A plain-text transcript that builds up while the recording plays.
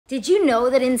Did you know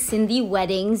that in Sindhi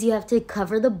weddings, you have to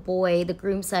cover the boy, the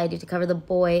groom side, you have to cover the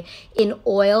boy in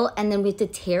oil, and then we have to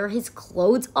tear his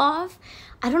clothes off?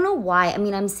 I don't know why. I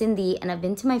mean, I'm Sindhi and I've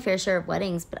been to my fair share of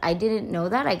weddings, but I didn't know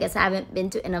that. I guess I haven't been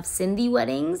to enough Sindhi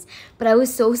weddings, but I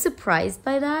was so surprised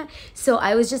by that. So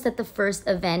I was just at the first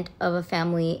event of a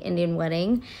family Indian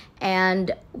wedding,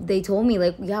 and they told me,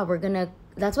 like, yeah,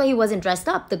 that's why he wasn't dressed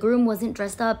up. The groom wasn't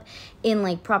dressed up in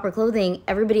like proper clothing.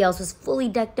 Everybody else was fully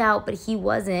decked out, but he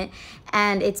wasn't.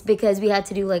 And it's because we had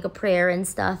to do like a prayer and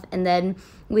stuff. And then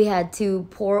we had to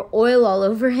pour oil all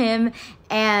over him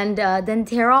and then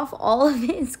tear off all of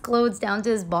his clothes down to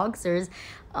his boxers.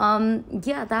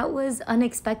 Yeah, that was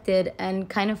unexpected and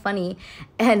kind of funny.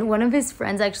 And one of his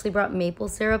friends actually brought maple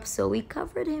syrup, so we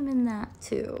covered him in that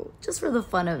too, just for the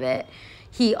fun of it.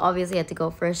 He obviously had to go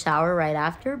for a shower right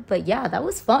after, but yeah, that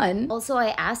was fun. Also, I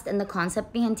asked, and the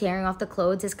concept behind tearing off the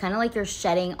clothes is kind of like you're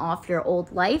shedding off your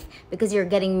old life because you're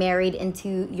getting married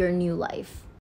into your new life.